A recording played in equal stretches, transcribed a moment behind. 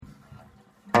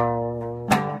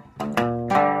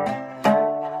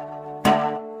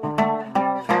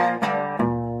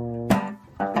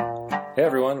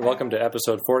welcome to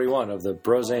episode 41 of the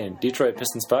Brozane Detroit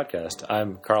Pistons podcast.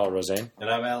 I'm Carl Rosane. And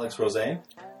I'm Alex Rosane.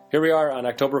 Here we are on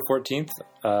October 14th,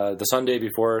 the Sunday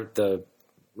before the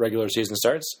regular season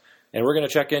starts, and we're going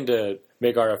to check in to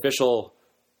make our official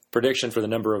prediction for the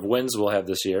number of wins we'll have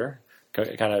this year,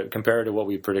 kind of compare to what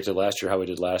we predicted last year, how we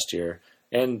did last year,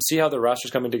 and see how the roster's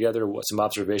coming together, some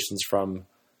observations from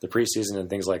the preseason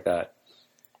and things like that.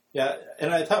 Yeah,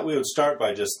 and I thought we would start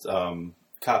by just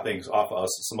copying off us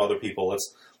some other people.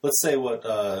 Let's say what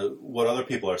other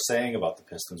people are saying about the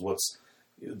Pistons. What's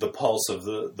the pulse of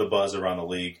the buzz around the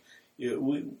league?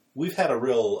 We've had a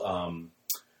real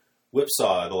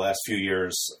whipsaw the last few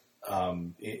years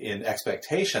in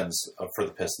expectations for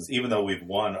the Pistons, even though we've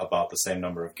won about the same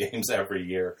number of games every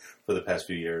year for the past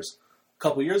few years. A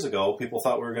couple of years ago, people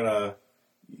thought we were going to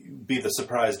be the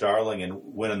surprise darling and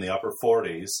win in the upper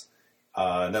 40s.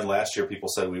 And then last year, people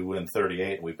said we win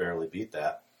 38, and we barely beat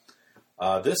that.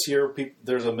 This year,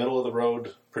 there's a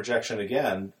middle-of-the-road projection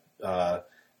again.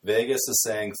 Vegas is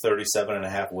saying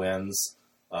 37.5 wins.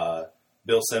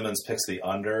 Bill Simmons picks the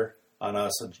under on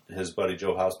us. His buddy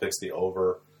Joe House picks the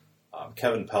over.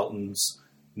 Kevin Pelton's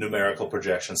numerical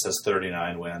projection says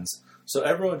 39 wins. So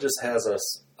everyone just has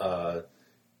us,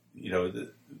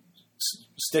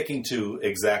 sticking to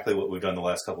exactly what we've done the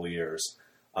last couple of years.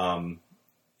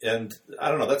 And I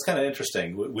don't know, that's kind of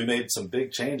interesting. We made some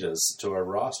big changes to our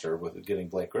roster with getting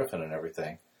Blake Griffin and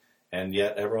everything. And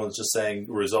yet everyone's just saying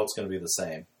the result's going to be the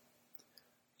same.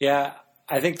 Yeah,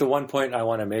 I think the one point I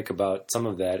want to make about some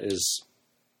of that is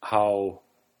how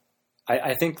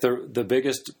I think the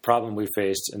biggest problem we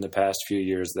faced in the past few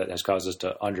years that has caused us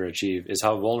to underachieve is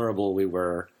how vulnerable we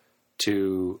were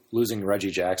to losing Reggie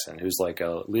Jackson, who's like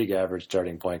a league average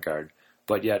starting point guard,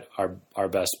 but yet our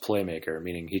best playmaker,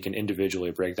 meaning he can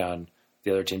individually break down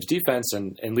the other team's defense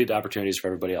and lead to opportunities for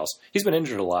everybody else. He's been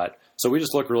injured a lot, so we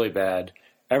just look really bad.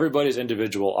 Everybody's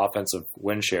individual offensive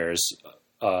win shares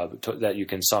that you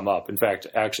can sum up. In fact,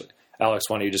 actually, Alex,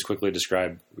 why don't you just quickly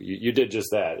describe, you did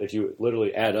just that. If you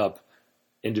literally add up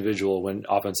individual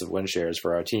offensive win shares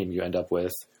for our team, you end up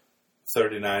with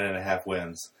 39.5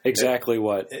 wins. Exactly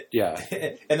yeah.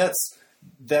 And that's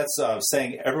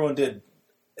saying everyone did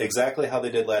exactly how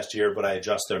they did last year, but I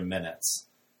adjust their minutes.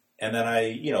 And then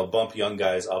I, bump young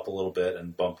guys up a little bit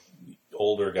and bump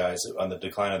older guys on the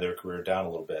decline of their career down a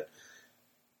little bit.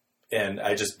 And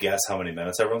I just guess how many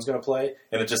minutes everyone's going to play.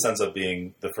 And it just ends up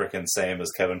being the frickin' same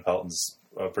as Kevin Pelton's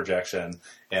projection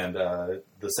and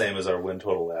the same as our win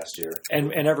total last year.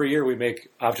 And every year we make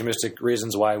optimistic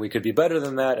reasons why we could be better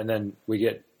than that, and then we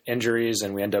get injuries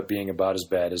and we end up being about as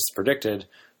bad as predicted.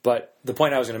 But the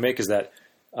point I was going to make is that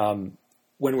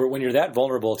when you're that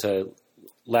vulnerable to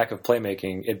lack of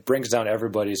playmaking, it brings down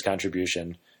everybody's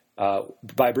contribution.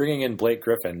 By bringing in Blake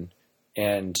Griffin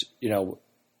and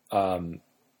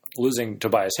losing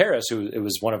Tobias Harris, who it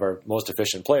was one of our most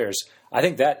efficient players, I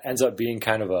think that ends up being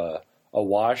kind of a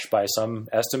wash by some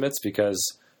estimates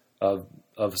because of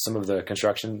some of the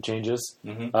construction changes.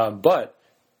 Mm-hmm. But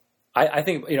I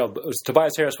think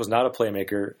Tobias Harris was not a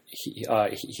playmaker.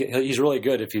 He's really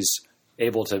good if he's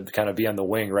able to kind of be on the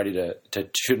wing, ready to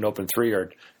shoot an open three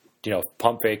or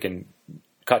pump fake and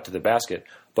cut to the basket.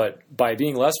 But by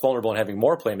being less vulnerable and having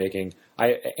more playmaking,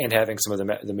 and having some of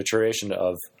the maturation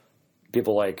of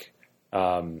people like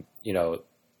Kennard,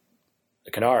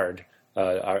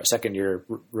 our second year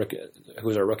rookie, who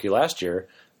was our rookie last year,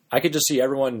 I could just see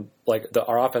everyone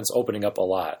our offense opening up a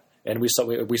lot. And we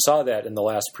saw that in the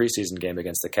last preseason game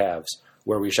against the Cavs,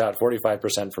 where we shot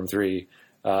 45% from three.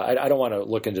 I don't want to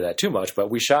look into that too much,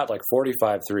 but we shot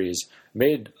 45 threes,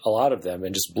 made a lot of them,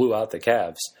 and just blew out the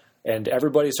Cavs. And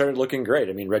everybody started looking great.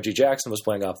 I mean, Reggie Jackson was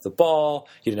playing off the ball.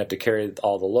 He didn't have to carry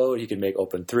all the load. He could make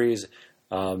open threes.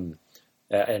 And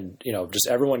just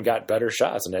everyone got better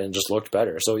shots and just looked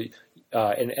better. So,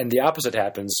 and the opposite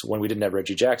happens when we didn't have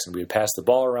Reggie Jackson. We would pass the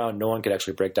ball around. No one could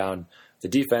actually break down the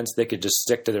defense. They could just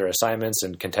stick to their assignments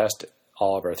and contest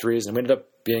all of our threes. And we ended up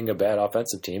being a bad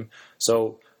offensive team.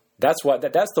 So that's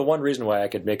the one reason why I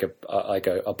could make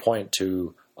a point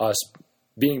to us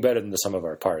being better than the sum of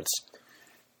our parts.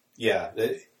 Yeah.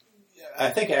 I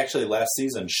think actually last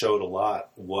season showed a lot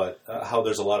how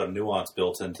there's a lot of nuance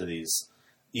built into these,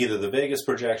 either the Vegas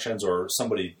projections or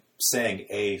somebody saying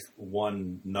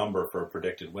one number for a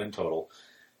predicted win total.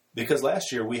 Because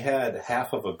last year we had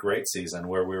half of a great season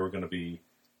where we were going to be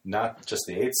not just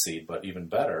the 8th seed, but even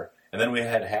better. And then we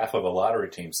had half of a lottery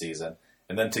team season.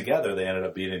 And then together they ended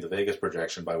up beating the Vegas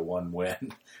projection by one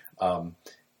win. And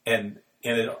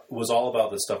it was all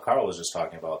about the stuff Carl was just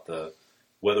talking about,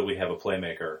 whether we have a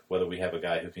playmaker, whether we have a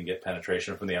guy who can get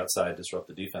penetration from the outside, disrupt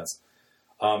the defense.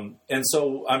 And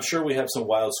so I'm sure we have some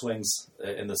wild swings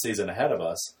in the season ahead of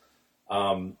us.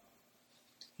 But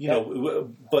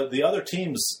the other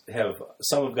teams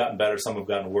some have gotten better, some have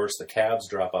gotten worse. The Cavs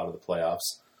drop out of the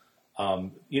playoffs.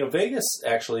 Vegas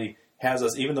actually has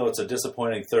us, even though it's a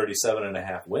disappointing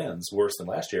 37.5 wins, worse than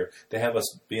last year, they have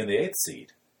us being the 8th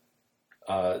seed,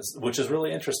 which is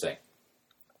really interesting.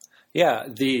 Yeah,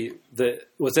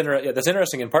 that's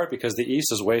interesting in part because the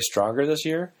East is way stronger this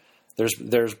year.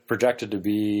 There's projected to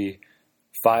be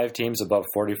 5 teams above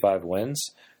 45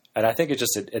 wins, and I think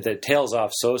it tails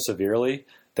off so severely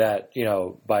that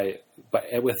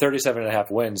with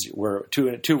 37.5 wins, we're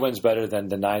two wins better than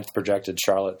the 9th projected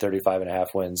Charlotte 35.5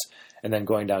 wins, and then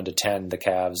going down to 10 the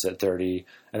Cavs at 30,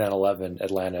 and then 11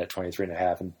 Atlanta at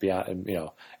 23.5, and beyond,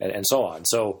 and so on.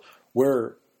 So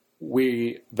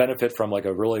we benefit from like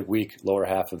a really weak lower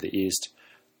half of the East,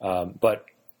 but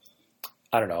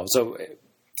I don't know. So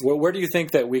where do you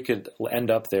think that we could end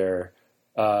up there,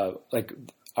 in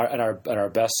our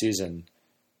best season?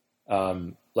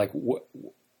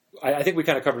 I think we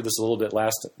kind of covered this a little bit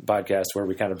last podcast where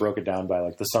we kind of broke it down by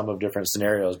like the sum of different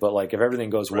scenarios. But like if everything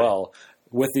goes well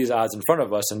with these odds in front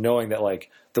of us, and knowing that like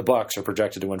the Bucks are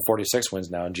projected to win 46 wins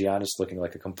now, and Giannis looking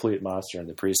like a complete monster in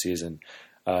the preseason,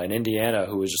 and Indiana,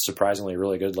 who was just surprisingly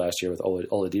really good last year with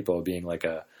Oladipo being like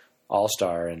a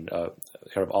all-star and kind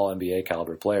of all-NBA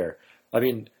caliber player. I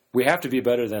mean, we have to be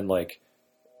better than like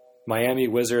Miami,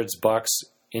 Wizards, Bucks,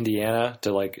 Indiana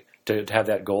to have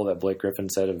that goal that Blake Griffin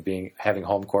said of having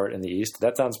home court in the East.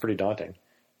 That sounds pretty daunting.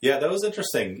 Yeah, that was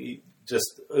interesting.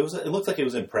 It looked like it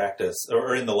was in practice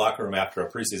or in the locker room after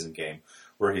a preseason game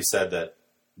where he said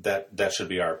that should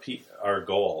be our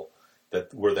goal,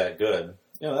 that we're that good.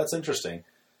 That's interesting.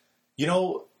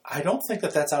 I don't think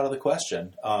that that's out of the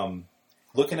question.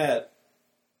 Looking at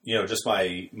just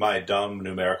my dumb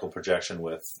numerical projection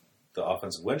with the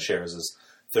offensive win shares is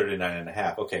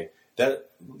 39.5. Okay. That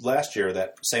last year,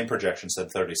 that same projection said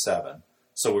 37.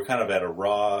 So we're kind of at a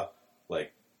raw,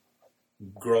 like,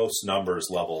 gross numbers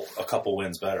level, a couple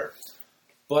wins better.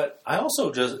 But I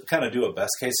also just kind of do a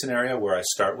best case scenario where I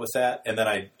start with that, and then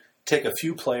I take a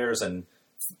few players and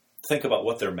think about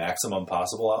what their maximum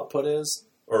possible output is,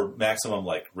 or maximum,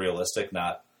 like, realistic,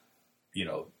 not,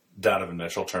 Donovan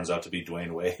Mitchell turns out to be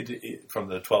Dwayne Wade from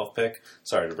the 12th pick.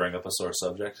 Sorry to bring up a sore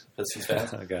subject, Pistons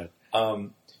fans. Okay.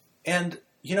 And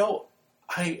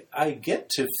I get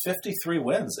to 53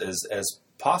 wins as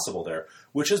possible there,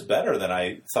 which is better than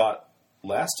I thought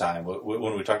last time.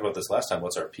 When we talked about this last time,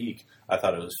 what's our peak? I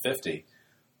thought it was 50.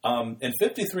 And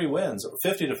 53 wins,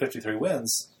 50 to 53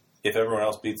 wins, if everyone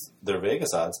else beats their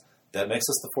Vegas odds, that makes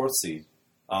us the 4th seed.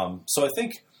 So I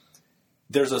think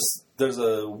there's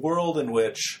a world in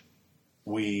which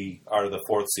we are the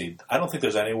 4th seed. I don't think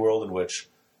there's any world in which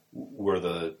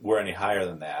we're any higher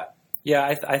than that.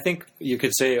 Yeah, I think you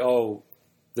could say,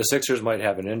 the Sixers might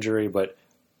have an injury, but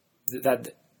that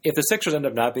if the Sixers end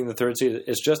up not being the 3rd seed,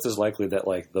 it's just as likely that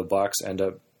like the Bucks end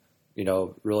up,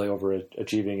 really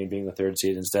overachieving and being the 3rd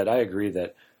seed instead. I agree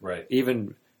that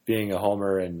even being a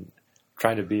homer and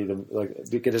trying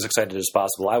to get as excited as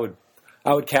possible, I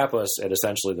would cap us at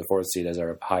essentially the 4th seed as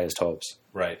our highest hopes.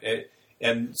 Right.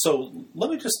 And so let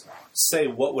me just say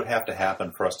what would have to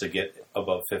happen for us to get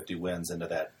above 50 wins into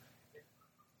that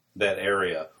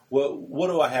area. What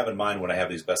do I have in mind when I have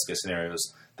these best case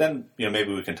scenarios? Then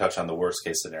maybe we can touch on the worst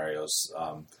case scenarios.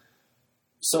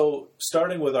 So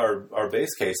starting with our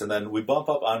base case, and then we bump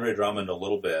up Andre Drummond a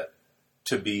little bit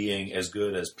to being as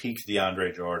good as peak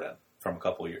DeAndre Jordan from a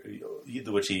couple of years,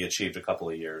 which he achieved a couple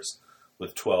of years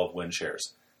with 12 win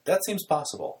shares. That seems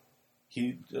possible.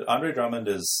 Andre Drummond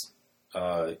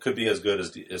could be as good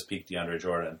as peak DeAndre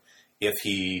Jordan if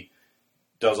he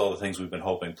does all the things we've been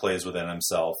hoping, plays within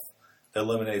himself,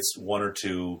 eliminates 1 or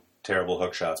 2 terrible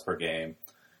hook shots per game.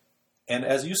 And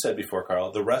as you said before,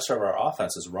 Carl, the rest of our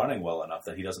offense is running well enough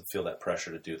that he doesn't feel that pressure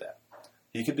to do that.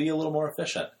 He could be a little more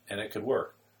efficient, and it could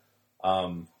work.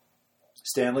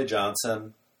 Stanley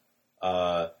Johnson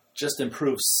just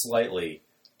improves slightly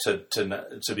to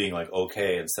being like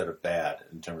okay instead of bad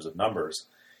in terms of numbers.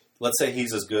 Let's say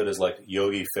he's as good as like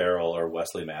Yogi Ferrell or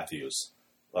Wesley Matthews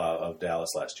of Dallas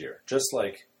last year. Just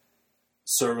like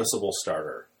serviceable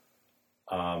starter.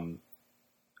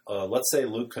 Let's say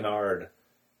Luke Kennard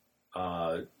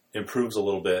improves a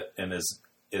little bit and is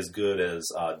as good as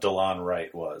DeLon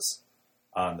Wright was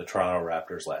on the Toronto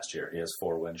Raptors last year. He has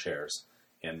 4 win shares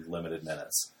in limited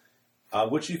minutes,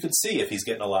 which you could see if he's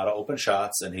getting a lot of open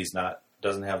shots and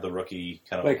doesn't have the rookie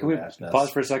kind of. Wait, can we pause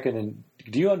for a second? And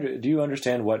do you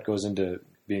understand what goes into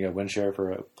being a win share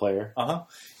for a player?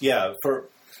 Yeah, for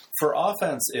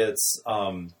offense, it's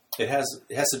it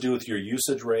has to do with your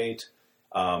usage rate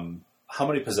how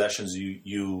many possessions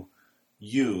you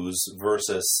use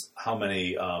versus how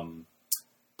many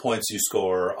points you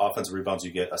score, offensive rebounds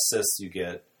you get, assists you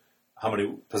get, how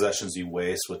many possessions you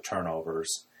waste with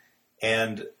turnovers.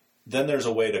 And then there's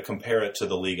a way to compare it to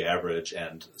the league average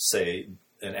and say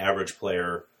an average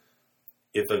player,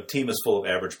 if a team is full of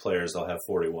average players, they'll have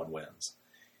 41 wins.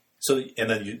 So, and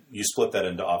then you split that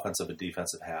into offensive and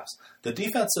defensive halves. The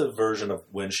defensive version of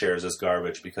win shares is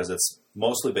garbage because it's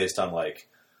mostly based on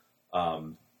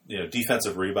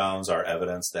defensive rebounds are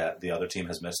evidence that the other team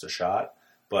has missed a shot,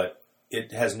 but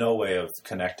it has no way of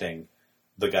connecting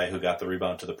the guy who got the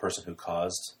rebound to the person who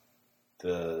caused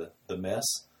the miss.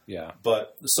 Yeah.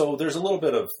 But so there's a little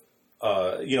bit of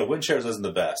win shares isn't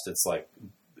the best. It's like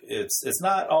it's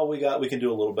not all we got. We can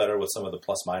do a little better with some of the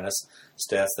plus minus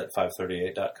stats that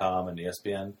 538.com and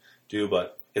ESPN do,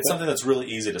 but it's something that's really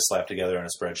easy to slap together in a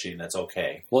spreadsheet, and it's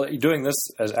okay. Well, doing this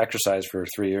as exercise for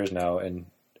 3 years now and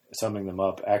summing them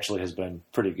up actually has been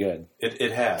pretty good.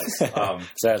 It has.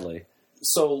 Sadly.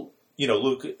 So,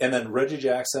 Luke, and then Reggie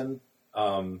Jackson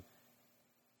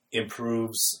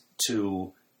improves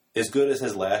to as good as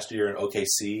his last year in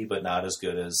OKC, but not as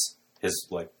good as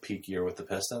his peak year with the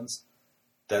Pistons.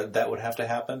 That would have to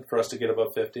happen for us to get above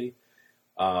 50.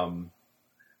 John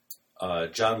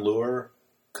Lure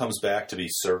comes back to be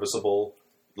serviceable.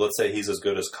 Let's say he's as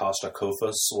good as Costa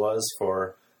Kofus was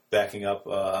for backing up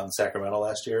on Sacramento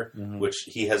last year, which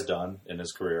he has done in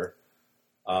his career.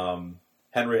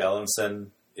 Henry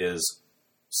Ellenson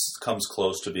comes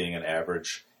close to being an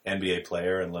average NBA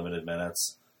player in limited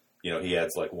minutes. He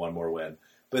adds one more win.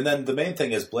 But then the main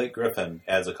thing is Blake Griffin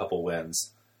adds a couple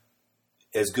wins.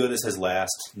 As good as his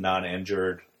last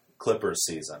non-injured Clippers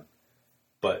season,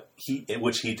 but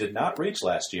which he did not reach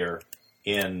last year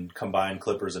in combined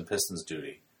Clippers and Pistons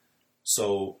duty.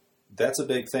 So that's a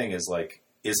big thing is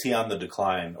he on the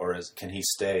decline or can he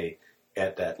stay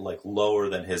at that lower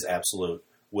than his absolute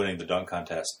winning the dunk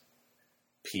contest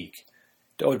peak?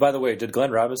 Oh, by the way, did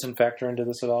Glenn Robinson factor into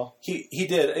this at all? He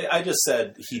did. I just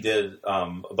said he did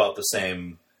about the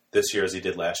same this year as he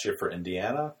did last year for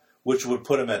Indiana, which would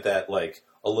put him at that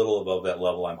a little above that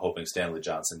level I'm hoping Stanley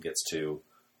Johnson gets to,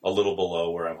 a little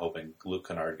below where I'm hoping Luke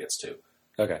Kennard gets to.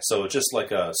 Okay. So just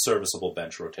a serviceable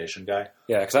bench rotation guy.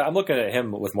 Yeah, because I'm looking at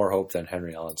him with more hope than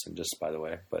Henry Ellenson, just by the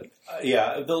way. But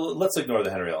let's ignore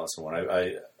the Henry Ellenson one.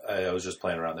 I was just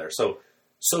playing around there. So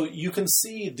you can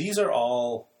see these are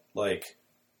all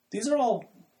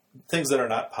things that are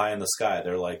not pie in the sky.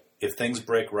 They're if things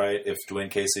break right, if Dwayne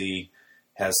Casey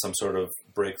has some sort of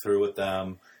breakthrough with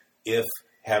them, if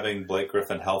having Blake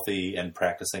Griffin healthy and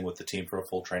practicing with the team for a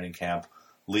full training camp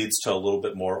leads to a little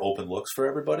bit more open looks for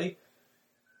everybody.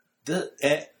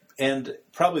 And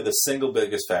probably the single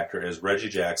biggest factor is Reggie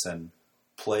Jackson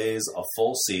plays a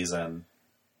full season,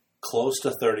 close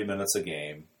to 30 minutes a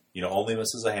game, only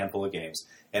misses a handful of games,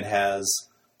 and has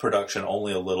production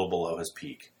only a little below his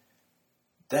peak.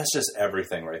 That's just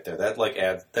everything right there. That's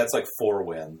 4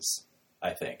 wins,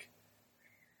 I think.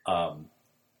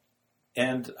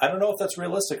 And I don't know if that's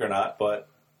realistic or not, but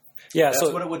that's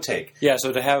what it would take. Yeah,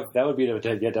 so that would be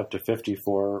to get up to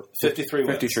 53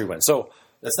 wins. So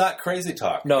that's not crazy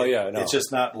talk. No, it's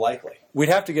just not likely. We'd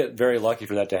have to get very lucky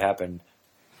for that to happen.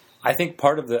 I think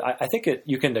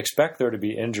you can expect there to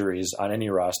be injuries on any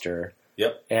roster.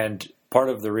 Yep. And part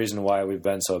of the reason why we've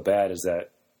been so bad is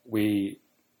that we're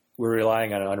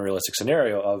relying on an unrealistic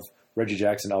scenario of Reggie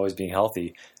Jackson always being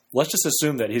healthy. Let's just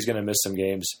assume that he's going to miss some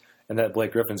games and that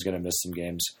Blake Griffin's going to miss some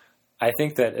games. I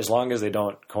think that as long as they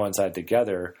don't coincide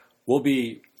together,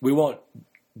 we won't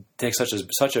take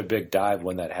such a big dive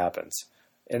when that happens.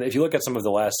 And if you look at some of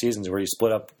the last seasons where you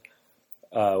split up,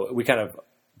 we kind of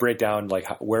break down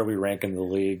where we rank in the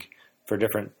league for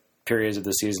different periods of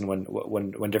the season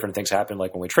when different things happen,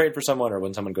 like when we trade for someone or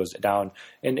when someone goes down.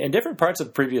 In different parts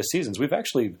of previous seasons, we've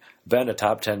actually been a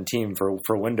top 10 team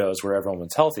for windows where everyone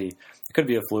was healthy. It could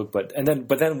be a fluke, but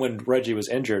then when Reggie was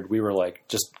injured, we were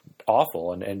just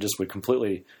awful and just would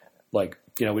completely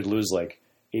we'd lose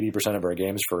 80% of our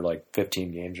games for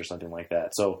 15 games or something like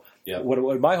that. So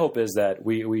what my hope is that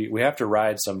we have to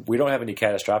ride some. We don't have any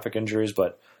catastrophic injuries,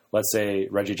 but let's say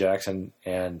Reggie Jackson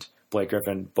and Blake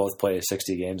Griffin both play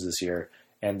 60 games this year,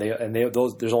 and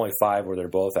there's only 5 where they're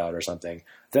both out or something.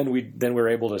 Then we're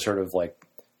able to sort of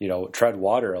tread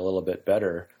water a little bit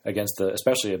better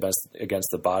especially against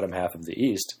the bottom half of the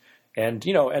East, and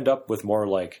end up with more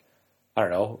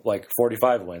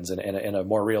 45 wins in a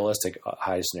more realistic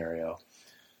high scenario.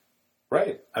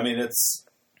 Right. I mean, it's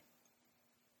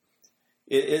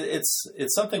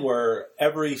something where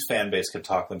every fan base could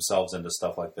talk themselves into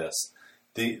stuff like this.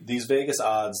 These Vegas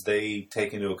odds, they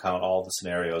take into account all the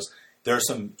scenarios. there are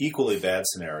some equally bad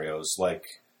scenarios, like,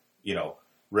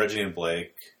 Reggie and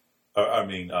Blake,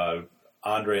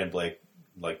 Andre and Blake,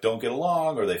 like, don't get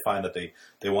along, or they find that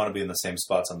they want to be in the same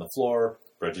spots on the floor.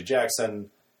 Reggie Jackson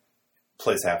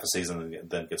plays half a season and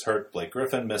then gets hurt. Blake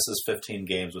Griffin misses 15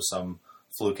 games with some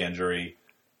fluke injury.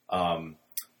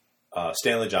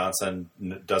 Stanley Johnson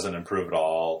doesn't improve at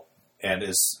all and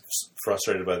is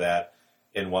frustrated by that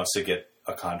and wants to get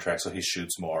a contract so he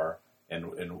shoots more. And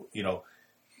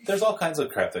there's all kinds of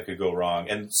crap that could go wrong.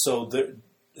 And so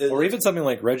or even something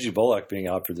like Reggie Bullock being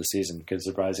out for the season could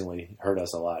surprisingly hurt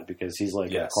us a lot because he's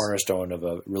like a cornerstone of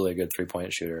a really good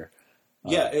 3-point shooter.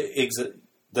 Yeah,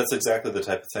 that's exactly the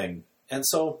type of thing. And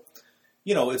so,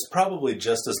 it's probably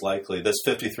just as likely, this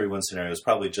 53-win scenario is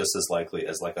probably just as likely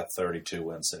as like a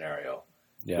 32-win scenario,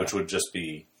 which would just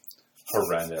be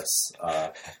horrendous.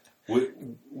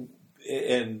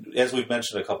 And as we've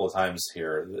mentioned a couple of times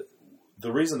here,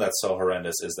 the reason that's so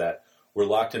horrendous is that we're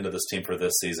locked into this team for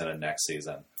this season and next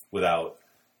season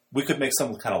we could make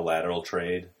some kind of lateral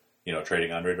trade,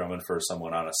 trading Andre Drummond for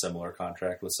someone on a similar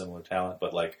contract with similar talent.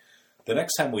 But like the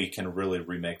next time we can really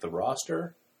remake the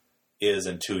roster is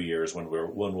in 2 years when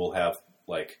we'll have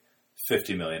like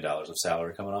 $50 million of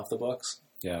salary coming off the books.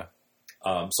 Yeah.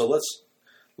 So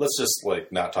let's just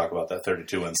like not talk about that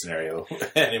 32-win scenario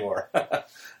anymore.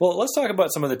 Well, let's talk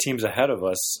about some of the teams ahead of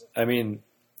us. I mean,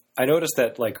 I noticed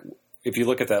that like if you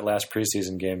look at that last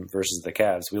preseason game versus the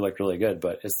Cavs, we looked really good,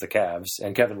 but it's the Cavs,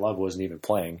 and Kevin Love wasn't even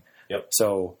playing. Yep.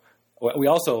 So we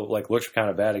also like looked kind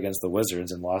of bad against the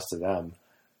Wizards and lost to them.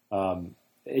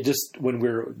 It just when we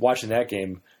were watching that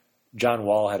game, John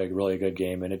Wall had a really good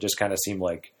game, and it just kind of seemed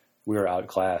like we were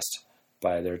outclassed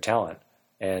by their talent.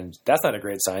 And that's not a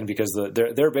great sign because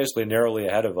they're basically narrowly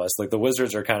ahead of us. Like the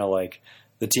Wizards are kind of like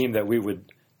the team that we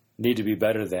would need to be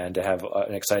better than to have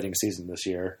an exciting season this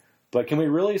year. But can we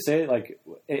really say, like,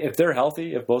 if they're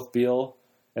healthy, if both Beal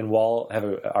and Wall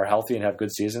are healthy and have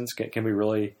good seasons, can we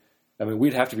really – I mean,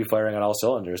 we'd have to be firing on all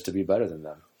cylinders to be better than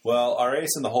them. Well, our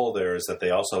ace in the hole there is that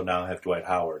they also now have Dwight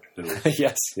Howard, who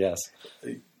yes.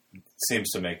 seems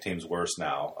to make teams worse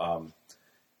now.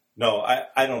 No,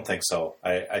 I don't think so.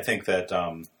 I think that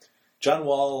John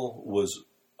Wall was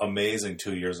amazing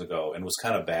 2 years ago and was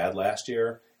kind of bad last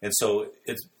year. And so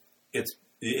it's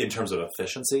in terms of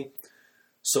efficiency.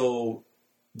 So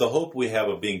the hope we have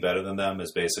of being better than them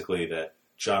is basically that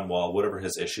John Wall, whatever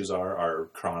his issues are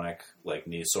chronic, like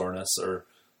knee soreness or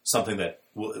something that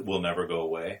will never go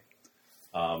away.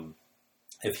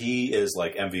 If he is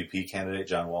like MVP candidate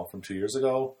John Wall from 2 years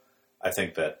ago, I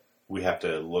think that we have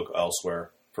to look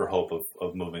elsewhere for hope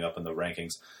of moving up in the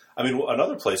rankings. I mean,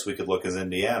 another place we could look is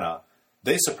Indiana.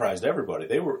 They surprised everybody.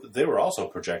 They were also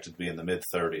projected to be in the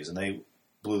mid-30s, and they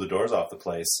blew the doors off the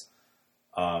place.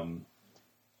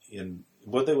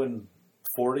 Would they win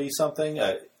 40-something?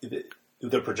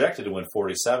 They're projected to win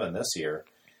 47 this year.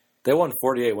 They won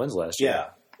 48 wins last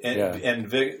year. Yeah,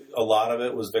 and a lot of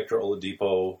it was Victor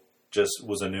Oladipo just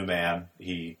was a new man.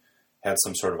 He had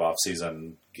some sort of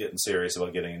off-season getting serious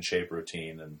about getting in shape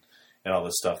routine and all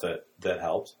this stuff that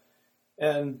helped.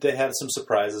 And they had some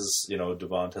surprises.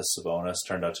 Domantas Sabonis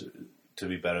turned out to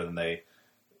be better than they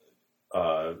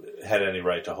had any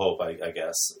right to hope, I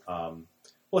guess.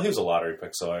 Well, he was a lottery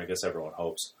pick, so I guess everyone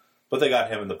hopes. But they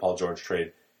got him in the Paul George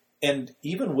trade. And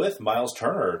even with Miles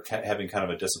Turner having kind of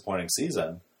a disappointing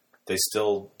season, they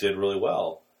still did really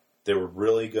well. They were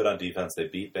really good on defense. They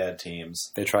beat bad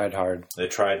teams. They tried hard.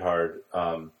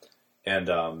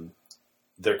 And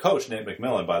their coach, Nate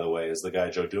McMillan, by the way, is the guy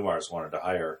Joe Dumars wanted to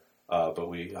hire, but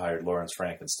we hired Lawrence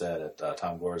Frank instead at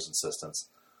Tom Gore's insistence.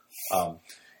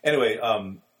 Anyway,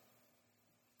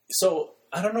 so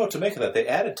I don't know what to make of that. They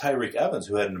added Tyreke Evans,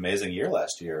 who had an amazing year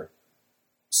last year,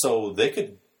 so they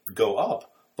could go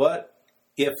up. But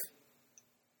if,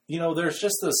 there's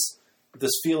just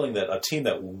this feeling that a team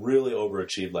that really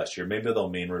overachieved last year, maybe they'll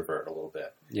mean revert a little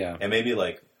bit. Yeah. And maybe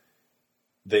like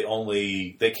they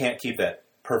can't keep that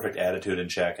perfect attitude in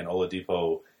check, and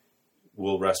Oladipo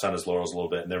will rest on his laurels a little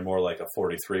bit, and they're more like a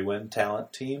 43-win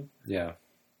talent team. Yeah.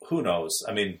 Who knows?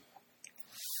 I mean...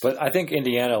 But I think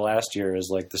Indiana last year is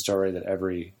like the story that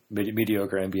every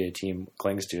mediocre NBA team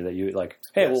clings to, that you like,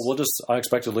 hey, yes, well, we'll just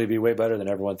unexpectedly be way better than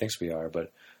everyone thinks we are.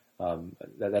 But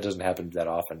that doesn't happen that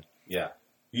often. Yeah.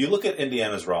 You look at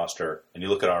Indiana's roster and you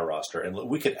look at our roster, and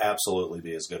we could absolutely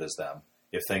be as good as them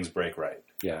if things break right.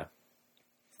 Yeah.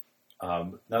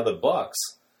 Now the Bucks,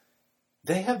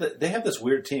 they have this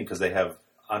weird team because they have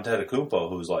Antetokounmpo,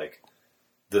 who's like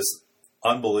this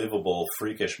unbelievable,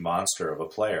 freakish monster of a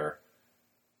player.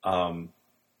 And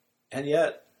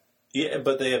yet,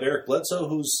 but they have Eric Bledsoe,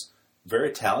 who's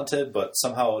very talented, but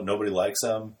somehow nobody likes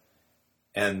him.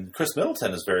 And Chris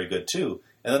Middleton is very good too.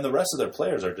 And then the rest of their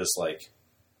players are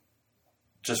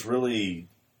just really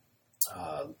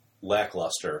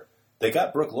lackluster. They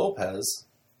got Brook Lopez.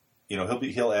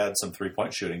 He'll add some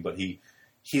 3-point shooting, but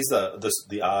he's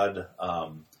the odd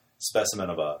specimen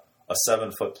of a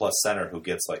 7-foot plus center who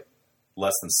gets like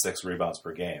less than 6 rebounds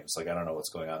per game. It's like, I don't know what's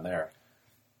going on there.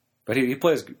 But he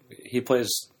plays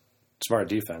smart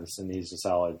defense, and he's a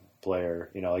solid player.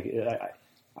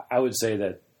 I would say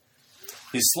that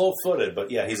he's slow-footed,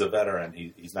 but yeah, he's a veteran.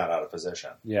 He's not out of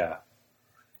position. Yeah.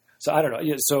 So I don't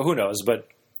know. So who knows? But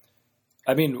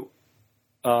I mean,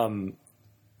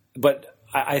 but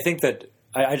I think that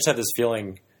I just have this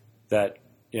feeling that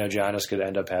Giannis could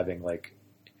end up having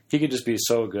he could just be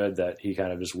so good that he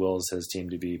kind of just wills his team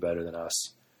to be better than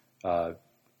us.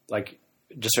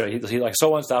 He's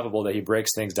so unstoppable that he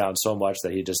breaks things down so much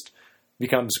that he just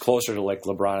becomes closer to like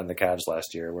LeBron and the Cavs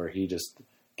last year, where he just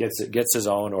gets his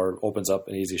own or opens up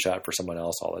an easy shot for someone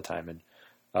else all the time. And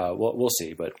we'll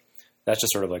see, but that's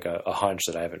just sort of like a hunch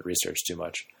that I haven't researched too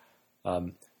much.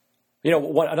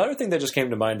 Another thing that just came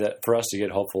to mind that for us to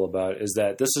get hopeful about is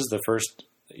that this is the first,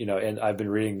 and I've been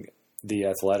reading the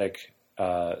Athletic,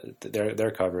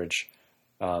 their coverage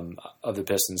of the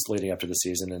Pistons leading up to the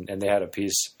season, and they had a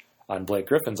piece on Blake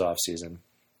Griffin's offseason.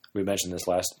 We mentioned this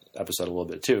last episode a little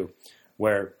bit too,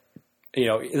 where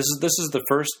this is the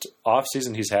first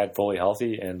offseason he's had fully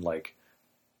healthy in like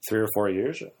 3 or 4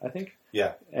 years, I think.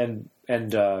 Yeah, and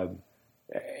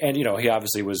he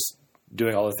obviously was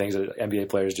doing all the things that NBA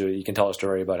players do. You can tell a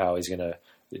story about how he's going to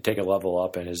take a level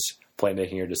up in his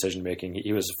playmaking or decision making.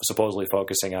 He was supposedly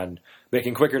focusing on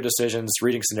making quicker decisions,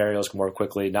 reading scenarios more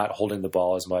quickly, not holding the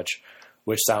ball as much,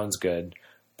 which sounds good.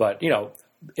 But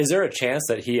is there a chance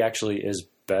that he actually is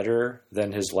better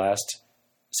than his last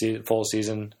full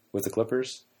season with the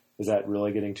Clippers? Is that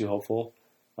really getting too hopeful?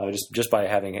 Just by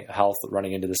having health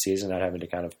running into the season, not having to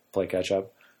kind of play catch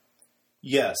up?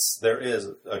 Yes, there is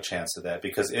a chance of that,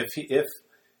 because if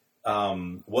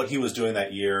what he was doing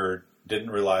that year didn't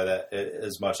rely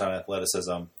as much on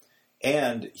athleticism,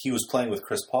 and he was playing with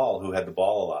Chris Paul, who had the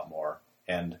ball a lot more,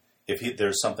 and if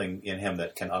there's something in him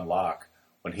that can unlock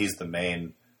when he's the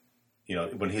main,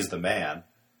 when he's the man,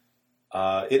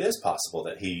 it is possible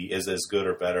that he is as good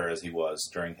or better as he was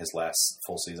during his last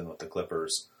full season with the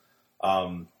Clippers.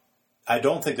 I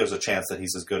don't think there's a chance that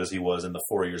he's as good as he was in the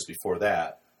 4 years before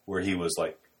that, where he was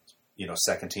like,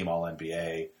 second team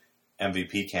All-NBA,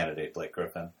 MVP candidate Blake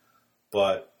Griffin.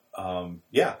 But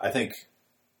I think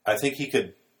he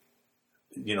could,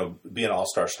 be an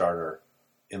all-star starter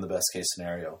in the best case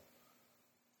scenario.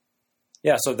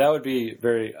 Yeah, so that would be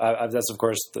very. That's of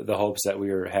course the hopes that we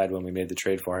had when we made the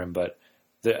trade for him. But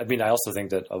I also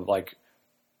think that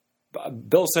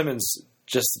Bill Simmons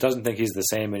just doesn't think he's the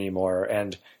same anymore,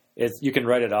 and you can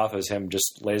write it off as him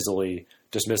just lazily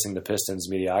dismissing the Pistons'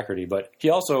 mediocrity. But he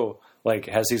also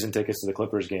has season tickets to the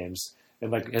Clippers games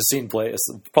and has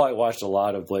probably watched a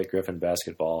lot of Blake Griffin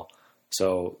basketball.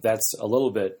 So that's a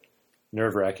little bit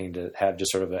nerve-wracking to have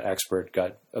just sort of an expert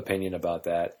gut opinion about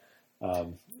that.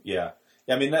 Yeah.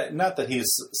 I mean, not that he's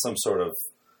some sort of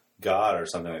god or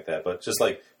something like that, but just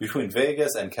between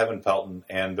Vegas and Kevin Pelton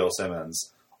and Bill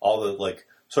Simmons, all the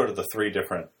sort of the three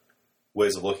different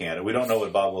ways of looking at it. We don't know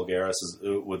what Bob Voulgaris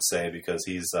would say, because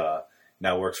he's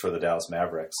now works for the Dallas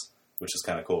Mavericks, which is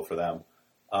kind of cool for them.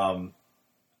 I'm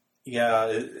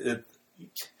getting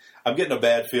a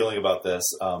bad feeling about this.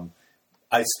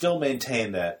 I still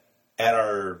maintain that at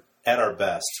our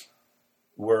best,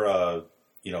 we're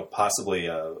possibly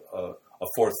a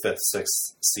 4th, 5th,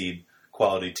 6th seed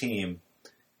quality team,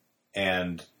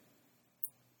 and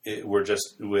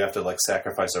we have to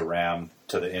sacrifice a ram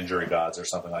to the injury gods or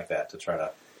something like that to try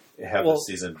to have the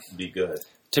season be good.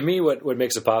 To me, what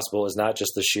makes it possible is not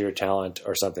just the sheer talent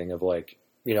or something of we're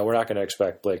not going to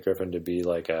expect Blake Griffin to be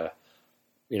that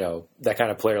kind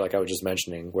of player like I was just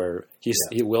mentioning, where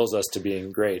he wills us to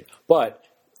being great. But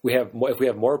if we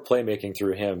have more playmaking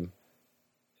through him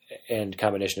and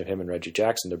combination of him and Reggie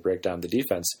Jackson to break down the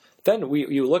defense, then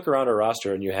you look around our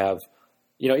roster and you have,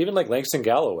 even Langston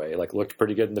Galloway, looked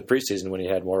pretty good in the preseason when he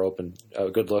had more open,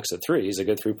 good looks at 3. He's a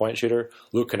good 3-point shooter.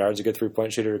 Luke Kennard's a good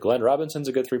 3-point shooter. Glenn Robinson's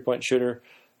a good 3-point shooter.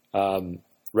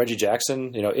 Reggie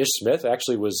Jackson, Ish Smith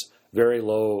actually was very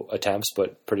low attempts,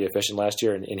 but pretty efficient last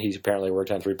year. And he apparently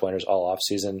worked on 3-pointers all off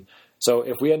season. So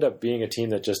if we end up being a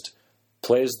team that just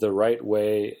plays the right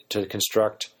way to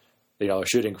construct,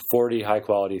 shooting 40 high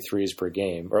quality threes per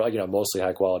game, or mostly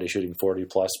high quality, shooting 40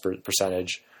 plus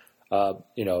percentage.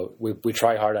 We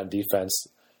try hard on defense,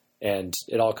 and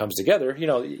it all comes together.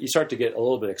 You start to get a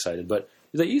little bit excited. But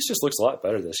the East just looks a lot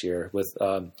better this year. With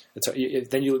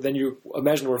then you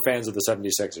imagine we're fans of the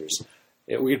 76ers.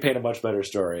 We could paint a much better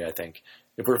story, I think.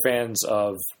 If we're fans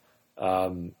of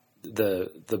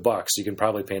the Bucks, you can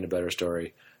probably paint a better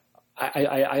story.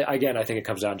 I think it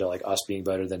comes down to like us being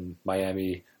better than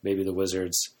Miami, maybe the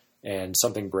Wizards, and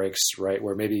something breaks, right?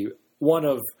 Where maybe one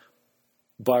of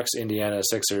Bucks, Indiana,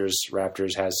 Sixers,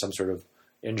 Raptors has some sort of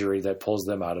injury that pulls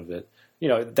them out of it.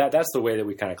 That's the way that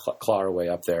we kind of claw our way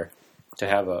up there to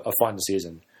have a fun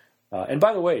season. And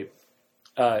by the way,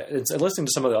 listening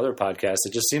to some of the other podcasts,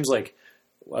 it just seems like,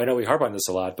 I know we harp on this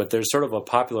a lot, but there's sort of a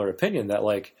popular opinion that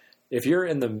like if you're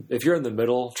in the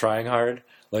middle trying hard,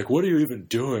 like what are you even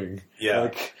doing? Yeah.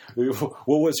 Like,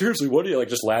 well, seriously, what are you like?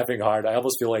 Just laughing hard. I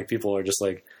almost feel like people are just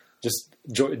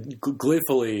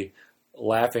gleefully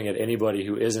laughing at anybody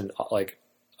who isn't like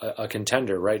a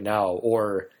contender right now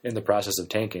or in the process of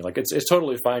tanking. Like it's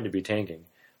totally fine to be tanking,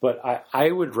 but I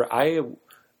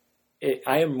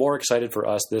am more excited for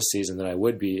us this season than I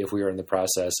would be if we were in the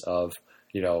process of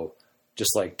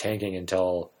just like tanking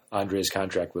until Andre's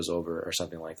contract was over or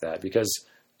something like that. Because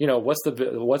I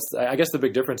guess the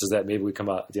big difference is that maybe we come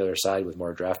out the other side with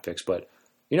more draft picks. But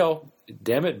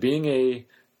damn it, being in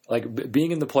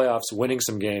the playoffs, winning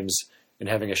some games, and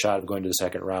having a shot of going to the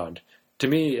second round, to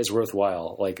me is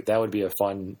worthwhile. Like that would be a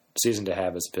fun season to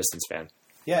have as a Pistons fan.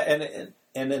 Yeah,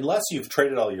 and unless you've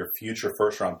traded all your future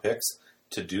first round picks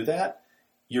to do that,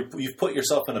 you've put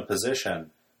yourself in a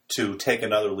position to take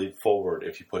another leap forward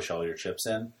if you push all your chips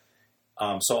in.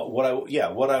 So what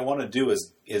I want to do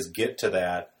is get to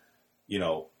that,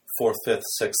 4th, 5th,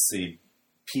 6th seed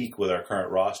peak with our current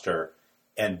roster,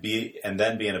 and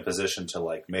then be in a position to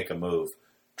like make a move,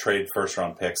 trade first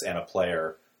round picks and a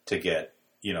player to get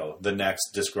the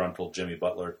next disgruntled Jimmy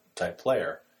Butler type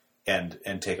player, and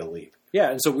take a leap. Yeah,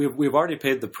 and so we've already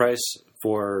paid the price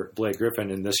for Blake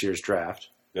Griffin in this year's draft.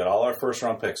 We got all our first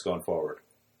round picks going forward,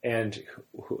 and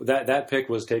that pick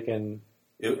was taken.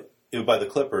 It by the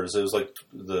Clippers. It was like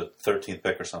the 13th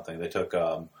pick or something. They took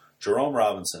Jerome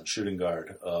Robinson, shooting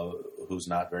guard, who's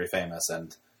not very famous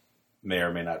and may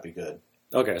or may not be good.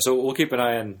 Okay, so we'll keep an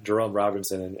eye on Jerome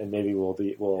Robinson, and maybe we'll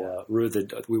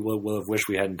have wished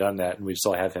we hadn't done that, and we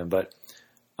still have him. But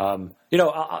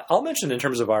I'll mention in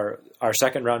terms of our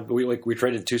second round, we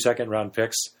traded 2 second round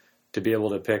picks to be able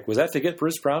to pick. Was that to get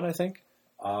Bruce Brown? I think.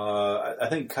 I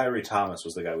think Kyrie Thomas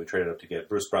was the guy we traded up to get.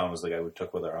 Bruce Brown was the guy we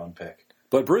took with our own pick.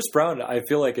 But Bruce Brown, I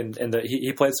feel like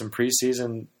he played some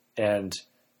preseason, and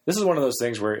this is one of those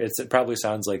things where it probably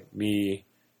sounds like me.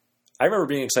 I remember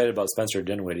being excited about Spencer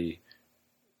Dinwiddie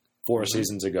 4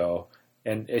 seasons ago,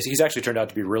 and he's actually turned out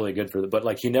to be really good but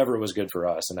like he never was good for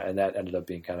us, and that ended up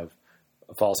being kind of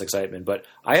a false excitement. But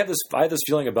I have this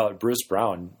feeling about Bruce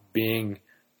Brown being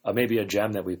maybe a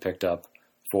gem that we picked up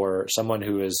for someone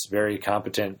who is very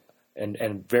competent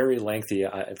and very lengthy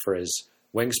for his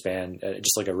wingspan,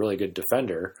 just like a really good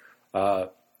defender.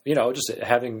 Just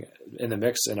having in the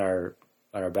mix in our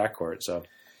backcourt. So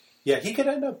yeah, he could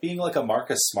end up being like a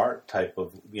Marcus Smart type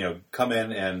of come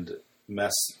in and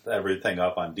mess everything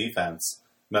up on defense,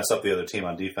 mess up the other team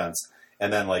on defense,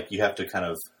 and then like you have to kind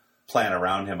of plan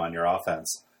around him on your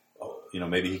offense.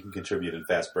 Maybe he can contribute in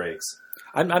fast breaks.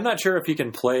 I'm not sure if he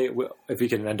can play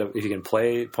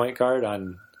point guard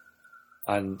on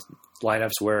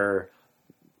lineups where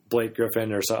Blake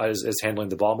Griffin is handling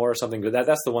the ball more or something. But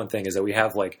that's the one thing, is that we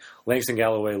have like Langston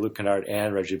Galloway, Luke Kennard,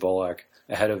 and Reggie Bullock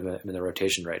ahead of him in the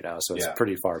rotation right now. So it's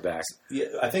pretty far back. Yeah,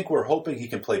 I think we're hoping he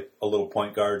can play a little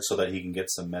point guard so that he can get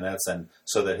some minutes, and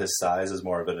so that his size is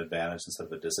more of an advantage instead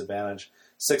of a disadvantage.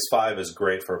 6'5" is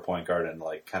great for a point guard and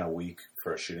like kind of weak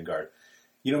for a shooting guard.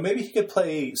 Maybe he could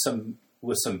play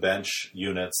with some bench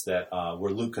units that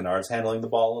where Luke Kennard's handling the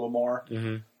ball a little more.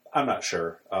 Mm-hmm. I'm not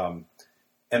sure.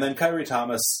 And then Kyrie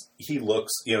Thomas, he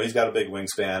looks, he's got a big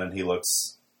wingspan and he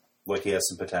looks like he has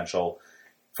some potential.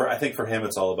 I think for him,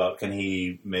 it's all about, can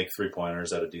he make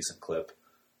 3-pointers at a decent clip?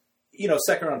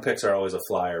 Second round picks are always a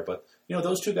flyer, but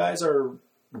those two guys are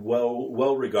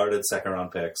well regarded second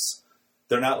round picks.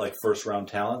 They're not like first round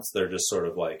talents. They're just sort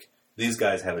of like, these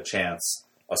guys have a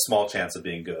small chance of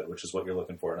being good, which is what you're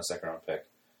looking for in a second round pick.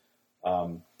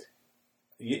 I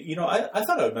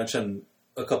thought I would mention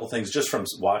a couple things just from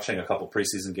watching a couple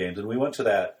preseason games, and we went to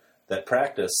that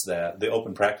practice, the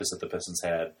open practice that the Pistons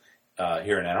had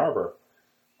here in Ann Arbor,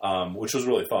 which was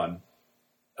really fun.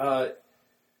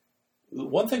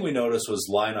 One thing we noticed was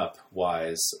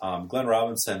lineup-wise, Glenn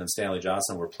Robinson and Stanley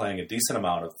Johnson were playing a decent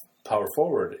amount of power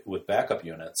forward with backup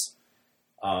units.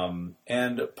 And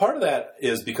part of that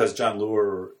is because John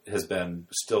Lure has been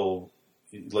still,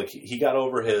 like, he got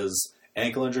over his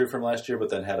ankle injury from last year, but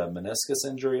then had a meniscus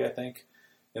injury, I think.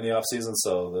 in the offseason,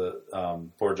 so the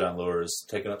poor John Lure is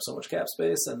taking up so much cap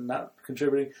space and not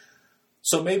contributing.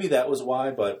 So maybe that was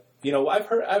why. But I've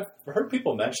heard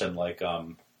people mention, like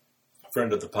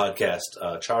friend of the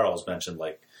podcast Charles mentioned,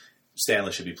 like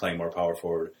Stanley should be playing more power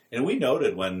forward, and we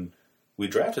noted when we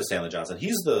drafted Stanley Johnson,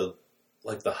 he's the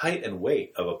height and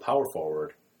weight of a power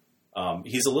forward.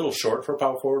 He's a little short for a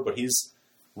power forward, but he's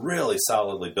really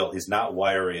solidly built. He's not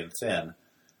wiry and thin.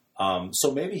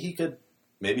 So maybe he could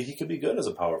be good as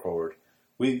a power forward.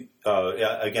 We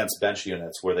against bench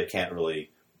units where they can't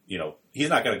really, he's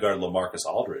not going to guard LaMarcus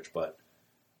Aldridge, but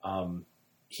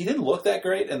he didn't look that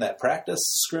great in that practice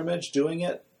scrimmage doing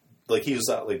it. Like he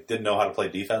was didn't know how to play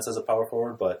defense as a power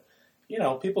forward, but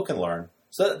people can learn.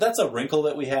 So that's a wrinkle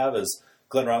that we have. Is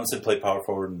Glenn Robinson played power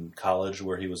forward in college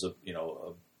where he was a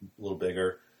little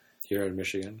bigger. Here in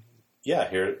Michigan. Yeah,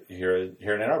 here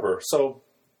in Ann Arbor. So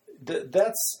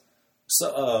that's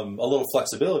a little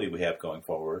flexibility we have going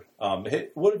forward.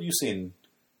 What have you seen?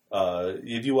 Have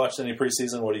you watched any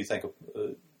preseason? What do you think?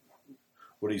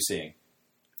 What are you seeing?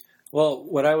 Well,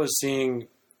 what I was seeing,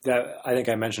 that I think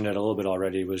I mentioned it a little bit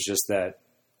already, was just that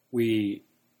we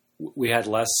had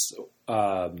less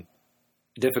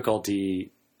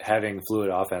difficulty having fluid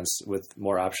offense with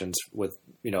more options, with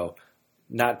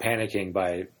not panicking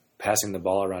by passing the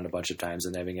ball around a bunch of times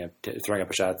and throwing up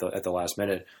a shot at the last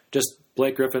minute. Just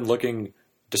Blake Griffin looking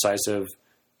decisive.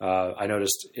 I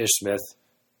noticed Ish Smith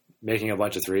making a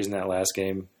bunch of threes in that last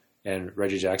game, and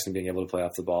Reggie Jackson being able to play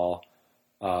off the ball.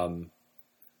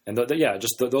 And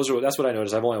that's what I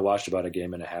noticed. I've only watched about a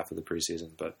game and a half of the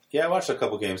preseason, but yeah, I watched a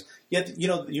couple games. Yeah,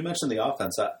 you mentioned the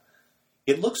offense.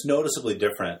 It looks noticeably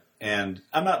different, and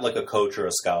I'm not like a coach or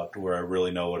a scout where I really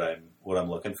know what I'm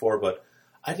looking for, but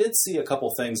I did see a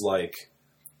couple things like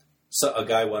a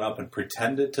guy went up and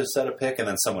pretended to set a pick, and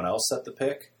then someone else set the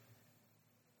pick,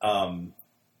 and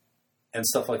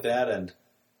stuff like that. And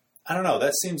I don't know.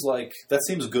 That seems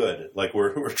good. Like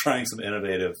we're trying some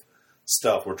innovative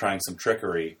stuff. We're trying some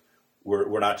trickery.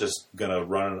 We're not just gonna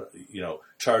run,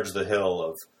 charge the hill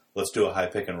of let's do a high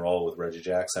pick and roll with Reggie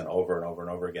Jackson over and over and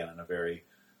over again in a very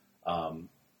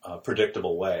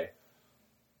predictable way.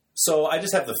 So I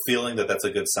just have the feeling that that's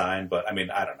a good sign, but I mean,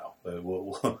 I don't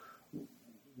know.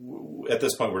 At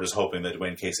this point, we're just hoping that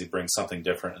Dwayne Casey brings something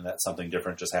different, and that something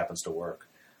different just happens to work.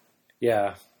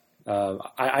 Yeah.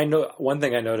 I know one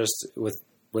thing I noticed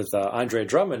with Andre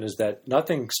Drummond is that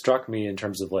nothing struck me in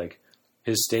terms of like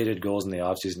his stated goals in the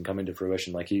offseason coming to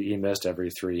fruition. Like he missed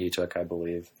every three he took, I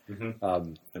believe, in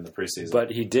the preseason.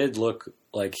 But he did look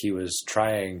like he was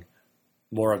trying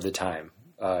more of the time.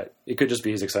 It could just be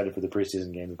he's excited for the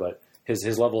preseason game, but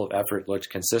his level of effort looked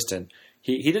consistent.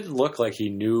 He didn't look like he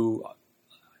knew.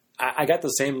 I got the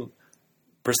same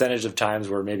percentage of times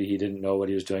where maybe he didn't know what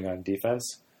he was doing on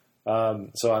defense.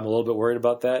 So I'm a little bit worried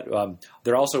about that.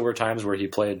 There also were times where he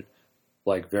played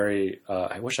like very.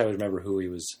 I wish I would remember who he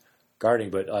was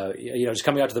guarding, but just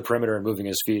coming out to the perimeter and moving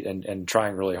his feet and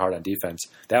trying really hard on defense.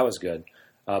 That was good.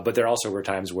 But there also were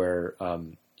times where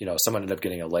someone ended up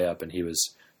getting a layup and he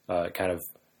was kind of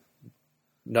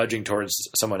nudging towards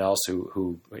someone else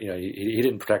who he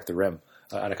didn't protect the rim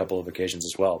on a couple of occasions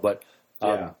as well. But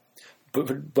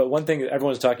But one thing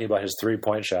everyone's talking about his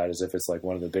 3-point shot as if it's like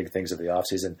one of the big things of the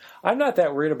offseason. I'm not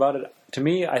that worried about it. To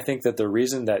me, I think that the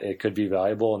reason that it could be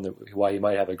valuable and why he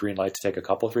might have a green light to take a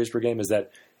couple of threes per game is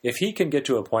that if he can get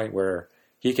to a point where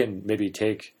he can maybe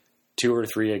take 2 or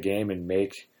 3 a game and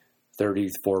make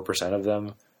 34% of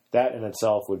them, that in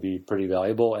itself would be pretty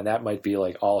valuable, and that might be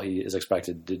like all he is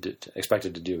expected to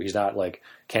do. He's not like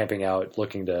camping out,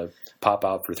 looking to pop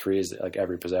out for threes like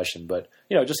every possession, but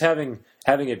just having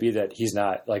it be that he's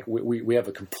not like we have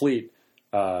a complete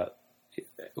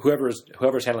whoever's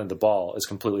handling the ball is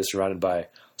completely surrounded by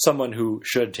someone who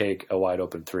should take a wide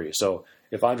open three. So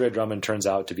if Andre Drummond turns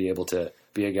out to be able to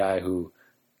be a guy who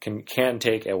can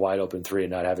take a wide open three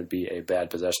and not have it be a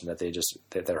bad possession that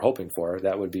they're hoping for,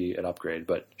 that would be an upgrade,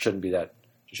 but shouldn't be that.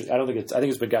 I think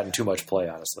it's been gotten too much play,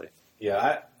 honestly.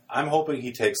 Yeah, I'm hoping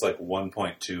he takes like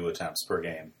 1.2 attempts per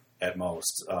game at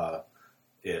most,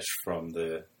 ish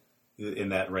in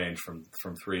that range from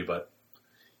three. But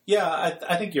yeah,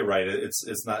 I think you're right. It's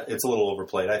a little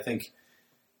overplayed. I think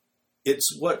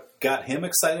it's what got him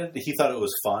excited. He thought it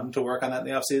was fun to work on that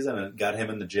in the offseason, and it got him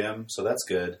in the gym, so that's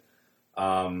good.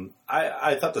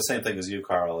 I thought the same thing as you,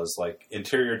 Carl, is like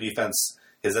interior defense,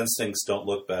 his instincts don't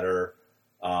look better.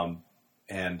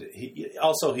 And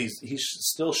he's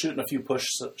still shooting a few push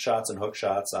shots and hook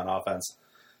shots on offense.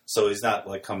 So he's not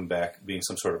like coming back being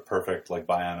some sort of perfect, like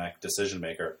bionic decision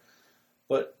maker,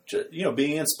 but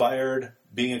being inspired,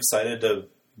 being excited to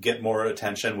get more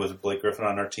attention with Blake Griffin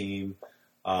on our team.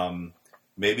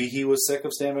 maybe he was sick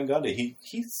of Stan Van Gundy.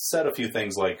 He said a few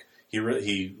things like he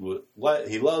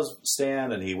loves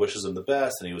Stan and he wishes him the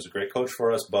best and he was a great coach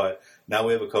for us, but now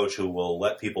we have a coach who will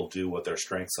let people do what their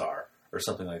strengths are or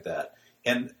something like that.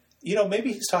 And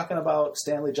maybe he's talking about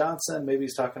Stanley Johnson. Maybe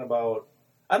he's talking about,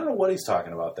 I don't know what he's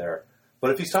talking about there.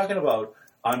 But if he's talking about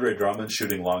Andre Drummond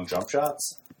shooting long jump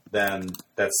shots, then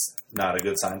that's not a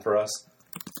good sign for us.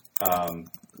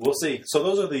 We'll see. So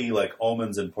those are the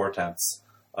omens and portents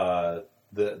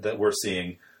that we're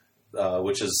seeing,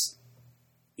 which is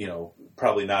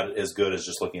probably not as good as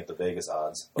just looking at the Vegas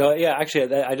odds. No, yeah,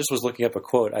 actually, I just was looking up a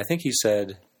quote. I think he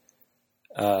said,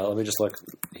 let me just look.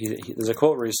 There's a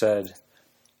quote where he said,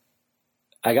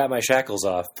 "I got my shackles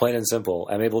off, plain and simple.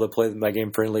 I'm able to play my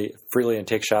game freely and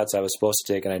take shots I was supposed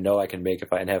to take, and I know I can make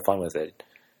and have fun with it."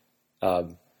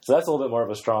 So that's a little bit more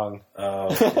of a strong.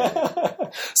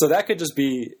 So that could just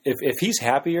be if he's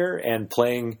happier and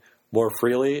playing more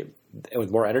freely and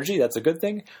with more energy, that's a good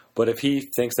thing. But if he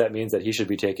thinks that means that he should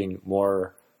be taking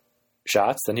more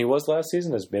shots than he was last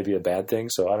season, is maybe a bad thing.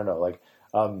 So I don't know.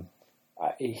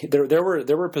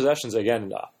 There were possessions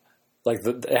again.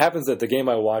 It happens that the game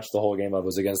I watched the whole game of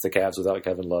was against the Cavs without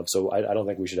Kevin Love, so I don't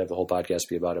think we should have the whole podcast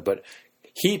be about it. But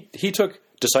he took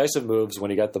decisive moves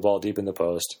when he got the ball deep in the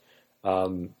post,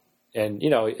 and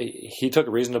he took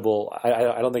reasonable.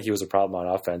 I don't think he was a problem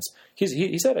on offense.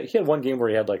 He said he had one game where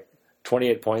he had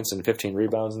 28 points and 15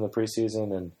 rebounds in the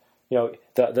preseason, and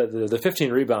the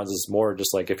 15 rebounds is more just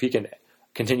if he can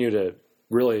continue to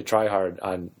really try hard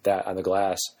on the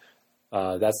glass.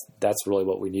 That's really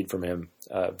what we need from him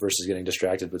versus getting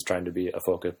distracted with trying to be a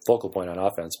focal point on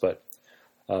offense. But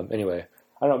anyway,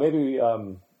 I don't know. Maybe.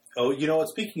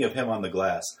 Speaking of him on the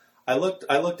glass, I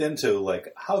looked into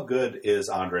how good is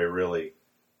Andre really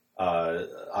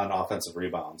on offensive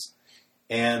rebounds,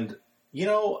 and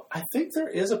I think there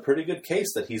is a pretty good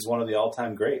case that he's one of the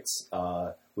all-time greats,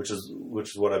 which is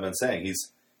what I've been saying.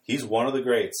 He's one of the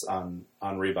greats on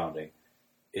rebounding.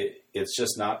 It's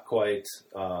just not quite.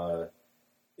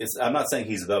 I'm not saying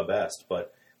he's the best,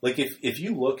 but if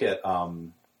you look at,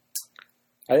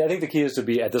 I think the key is to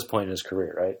be at this point in his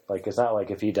career, right? It's not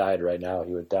if he died right now,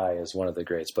 he would die as one of the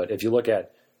greats. But if you look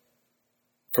at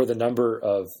for the number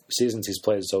of seasons he's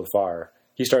played so far,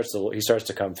 he starts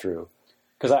to come through.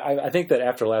 Because I think that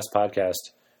after last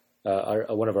podcast,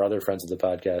 one of our other friends of the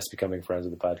podcast, becoming friends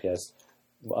of the podcast,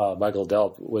 Michael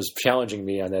Delp, was challenging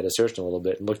me on that assertion a little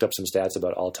bit and looked up some stats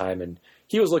about all time, and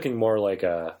he was looking more like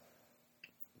a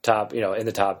top, in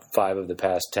the top 5 of the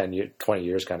past 20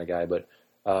 years kind of guy, but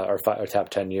or top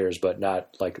 10 years, but not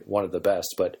one of the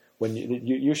best. But when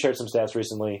you shared some stats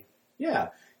recently, yeah.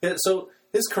 So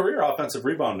his career offensive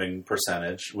rebounding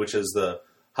percentage, which is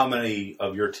how many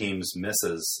of your team's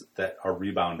misses that are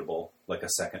reboundable, like a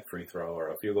second free throw or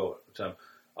a field goal,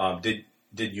 did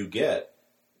you get?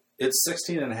 It's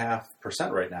 16.5%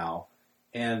 right now,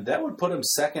 and that would put him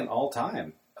second all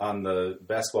time on the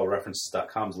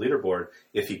basketballreferences.com's leaderboard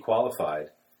if he qualified.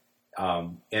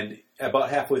 And about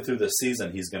halfway through the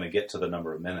season, he's going to get to the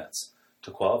number of minutes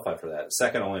to qualify for that,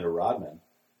 second only to Rodman.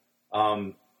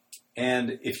 And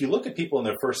if you look at people in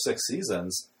their first 6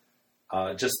 seasons,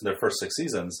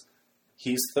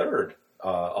 he's third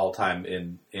all time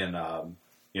in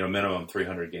minimum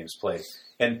 300 games played.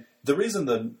 And the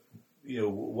reason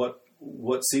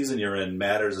what season you're in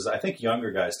matters is I think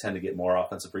younger guys tend to get more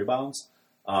offensive rebounds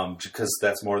because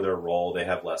that's more their role. They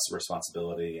have less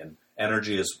responsibility, and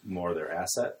energy is more their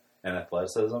asset and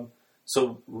athleticism.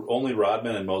 So only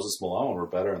Rodman and Moses Malone were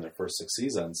better in their first 6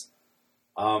 seasons.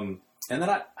 And then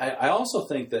I also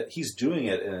think that he's doing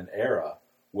it in an era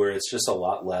where it's just a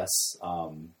lot less.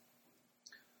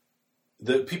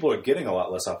 The people are getting a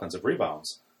lot less offensive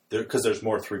rebounds because there's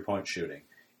more 3-point shooting.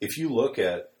 If you look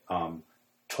at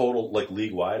total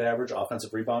league-wide average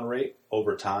offensive rebound rate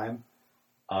over time,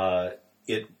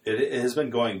 it has been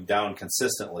going down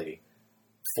consistently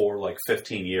for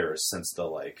 15 years since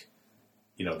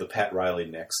the Pat Riley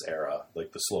Knicks era, the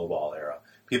slow ball era.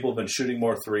 People have been shooting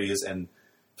more threes, and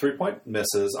 3-point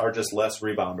misses are just less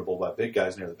reboundable by big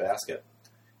guys near the basket.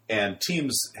 And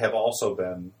teams have also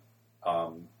been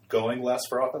going less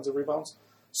for offensive rebounds.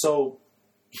 So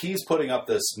he's putting up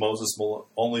this Moses Malone,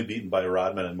 only beaten by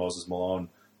Rodman and Moses Malone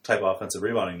type offensive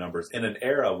rebounding numbers in an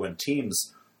era when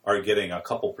teams are getting a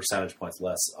couple percentage points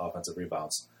less offensive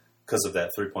rebounds because of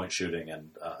that 3-point shooting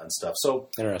and stuff. So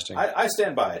interesting. I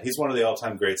stand by it. He's one of the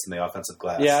all-time greats in the offensive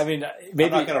glass. Yeah, I mean, maybe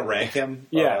I'm not going to rank him.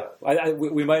 Yeah,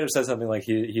 we might have said something like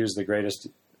he was the greatest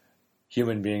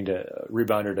human being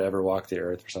rebounder to ever walk the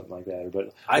earth or something like that.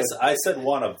 But I said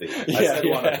one of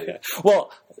the.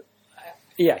 Well,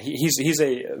 yeah, he's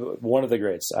one of the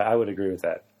greats. I would agree with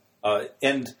that.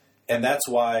 And that's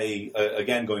why,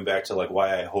 again, going back to like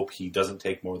why I hope he doesn't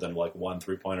take more than like 1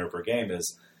 3-pointer per game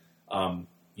is,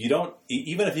 you don't,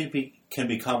 even if he can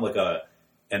become like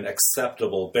an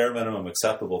acceptable, bare minimum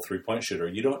acceptable 3-point shooter,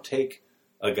 you don't take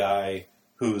a guy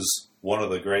who's one of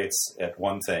the greats at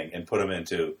one thing and put him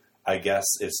into, I guess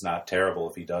it's not terrible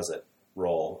if he does it,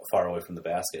 roll far away from the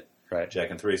basket, right?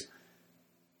 Jacking threes.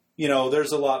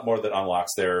 There's a lot more that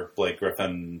unlocks there. Blake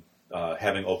Griffin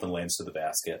having open lanes to the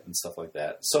basket and stuff like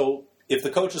that. So if the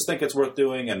coaches think it's worth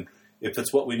doing, and if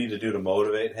it's what we need to do to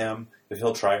motivate him, if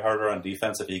he'll try harder on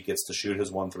defense, if he gets to shoot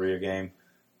his 1-3 a game,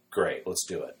 great, let's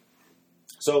do it.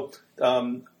 So,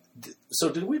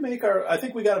 did we make I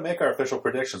think we got to make our official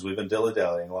predictions. We've been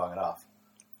dilly-dallying long enough.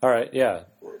 All right, yeah.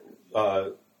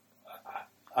 I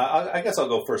guess I'll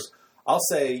go first. I'll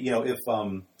say,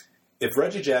 if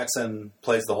Reggie Jackson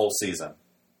plays the whole season,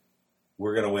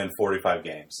 we're going to win 45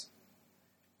 games.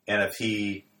 And if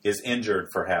he is injured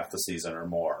for half the season or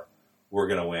more, we're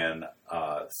going to win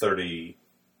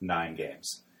 39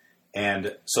 games.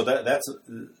 And so that's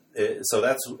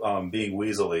being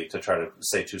weaselly to try to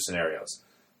say 2 scenarios.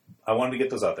 I wanted to get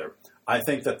those out there. I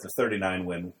think that the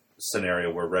 39-win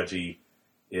scenario where Reggie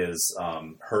is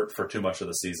hurt for too much of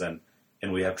the season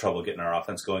and we have trouble getting our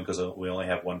offense going because we only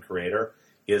have one creator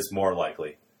is more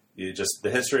likely. The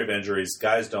history of injuries,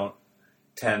 guys don't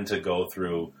tend to go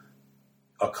through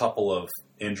a couple of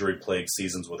injury-plagued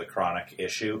seasons with a chronic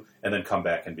issue and then come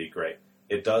back and be great.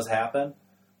 It does happen,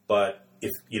 but if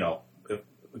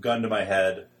gun to my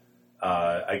head,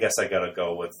 I guess I got to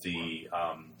go with the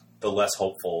less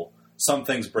hopeful. Some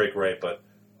things break right, but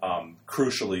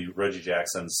crucially, Reggie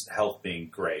Jackson's health being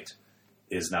great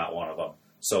is not one of them.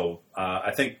 So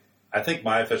I think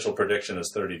my official prediction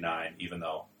is 39, even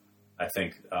though I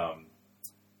think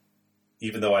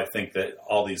that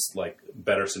all these like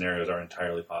better scenarios are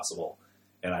entirely possible,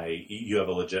 and you have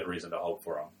a legit reason to hope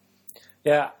for them.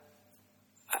 Yeah,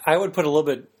 I would put a little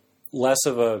bit less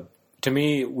of a. To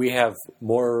me, we have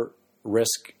more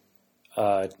risk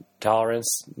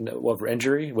tolerance over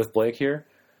injury with Blake here.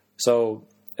 So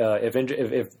if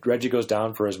Reggie goes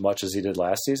down for as much as he did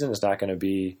last season, it's not going to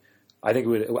be. I think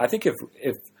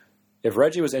if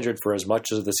Reggie was injured for as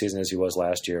much of the season as he was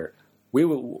last year,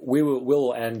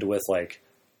 we'll end with like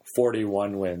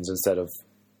 41 wins instead of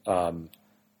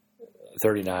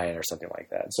 39 or something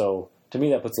like that. So to me,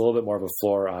 that puts a little bit more of a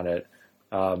floor on it,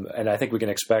 and I think we can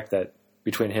expect that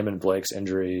between him and Blake's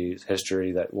injury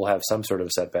history that we'll have some sort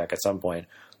of setback at some point.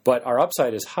 But our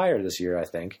upside is higher this year, I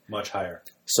think. Much higher.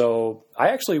 So I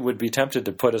actually would be tempted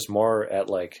to put us more at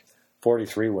like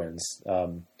 43 wins.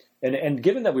 And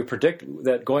given that we predict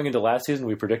that going into last season,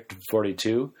 we predicted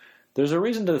 42, there's a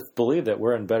reason to believe that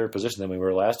we're in better position than we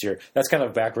were last year. That's kind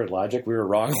of backward logic. We were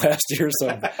wrong last year,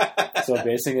 so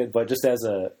basing it. But just as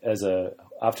a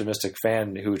optimistic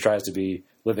fan who tries to be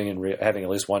living in having at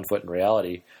least one foot in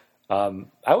reality,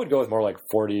 I would go with more like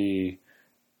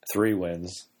 43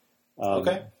 wins.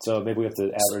 Okay. So maybe we have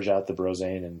to average out the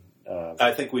Brozane and.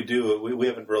 I think we do. We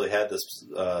haven't really had this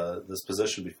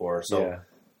position before. So yeah.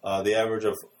 The average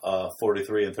of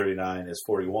 43 and 39 is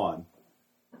 41.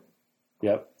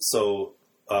 Yep. So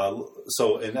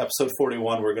in episode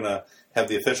 41, we're gonna have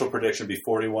the official prediction be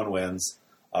 41 wins.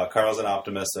 Carl's an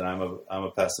optimist, and I'm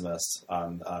a pessimist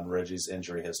on Reggie's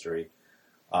injury history.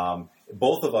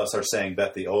 Both of us are saying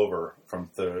bet the over from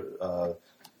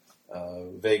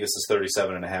Vegas is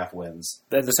 37.5 wins.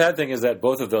 The sad thing is that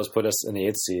both of those put us in the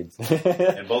 8th seed.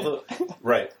 And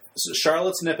right. So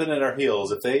Charlotte's nipping at our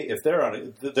heels. If they're on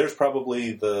it, there's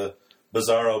probably the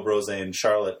Bizarro, Brozane,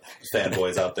 Charlotte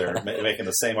fanboys out there making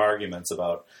the same arguments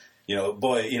about,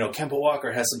 Kemba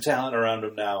Walker has some talent around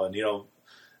him now, and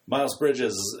Miles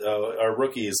Bridges, our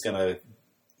rookie, is going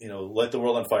to light the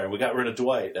world on fire. We got rid of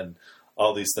Dwight and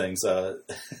all these things.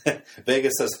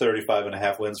 Vegas has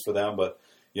 35.5 wins for them, but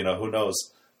who knows?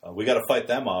 We got to fight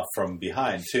them off from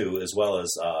behind too, as well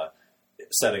as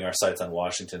setting our sights on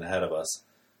Washington ahead of us.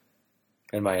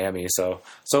 In Miami, so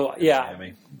yeah.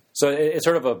 Miami. So it's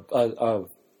sort of a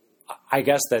I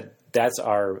guess that's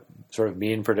our sort of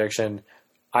mean prediction.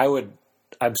 I'm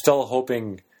still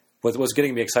hoping. What's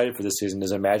getting me excited for this season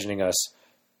is imagining us,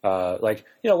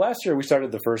 last year we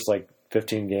started the first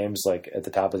 15 games at the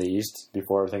top of the East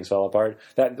before things fell apart.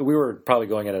 That we were probably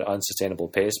going at an unsustainable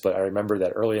pace, but I remember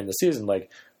that early in the season,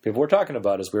 people were talking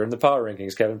about us. We were in the power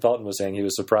rankings. Kevin Pelton was saying he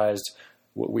was surprised.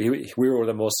 We were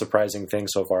the most surprising thing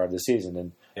so far of the season,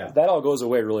 and that all goes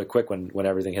away really quick when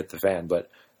everything hit the fan. But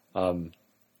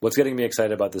what's getting me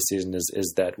excited about this season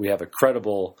is that we have a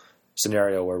credible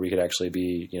scenario where we could actually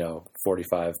be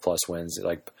 45 plus wins,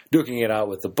 like duking it out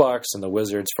with the Bucks and the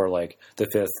Wizards for like the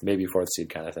 5th, maybe 4th seed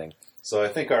kind of thing. So I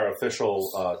think our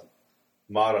official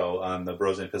motto on the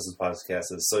Bros and Pistons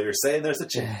podcast is, so you're saying there's a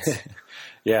chance.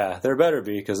 Yeah, there better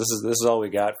be, because this is all we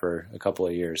got for a couple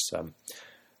of years.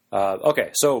 Okay,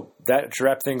 so that to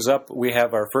wrap things up, we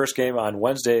have our first game on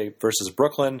Wednesday versus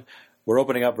Brooklyn. We're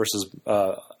opening up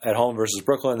at home versus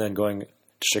Brooklyn, then going to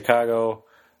Chicago.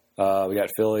 We got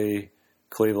Philly,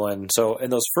 Cleveland. So in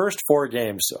those first 4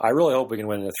 games, I really hope we can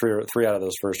win three out of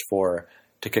those first 4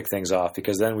 to kick things off,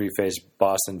 because then we face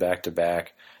Boston back to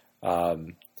back. If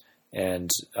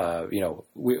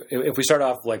we start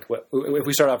off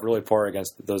really poor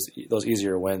against those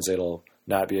easier wins, it'll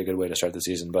not be a good way to start the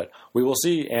season. But we will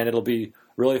see, and it'll be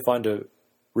really fun to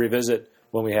revisit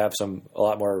when we have a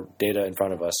lot more data in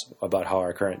front of us about how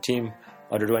our current team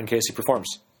under Dwayne Casey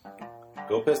performs.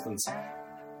 Go Pistons.